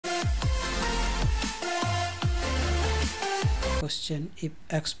question, if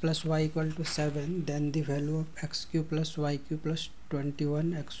x plus y equal to 7, then the value of x cube plus y cube plus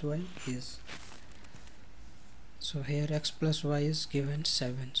 21xy is. So here x plus y is given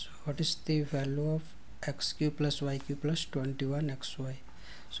 7. So what is the value of x cube plus y cube plus 21xy?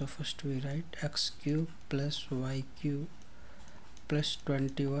 So first we write x cube plus y cube plus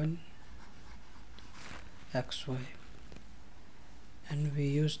 21xy, and we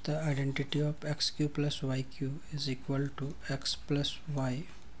use the identity of x cube plus y cube is equal to x plus y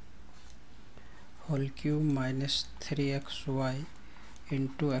whole cube minus 3xy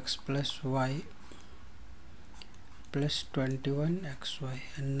into x plus y plus 21xy,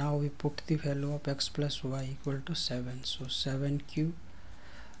 and now we put the value of x plus y equal to 7. So 7 cube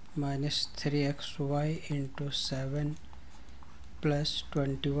minus 3xy into 7 plus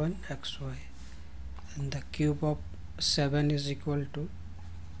 21xy, and the cube of 7 is equal to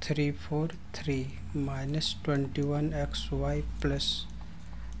 343 minus 21xy plus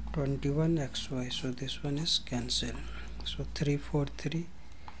 21xy. So this one is cancelled. So 343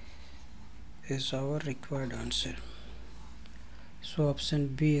 is our required answer. So option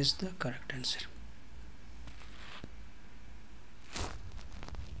B is the correct answer.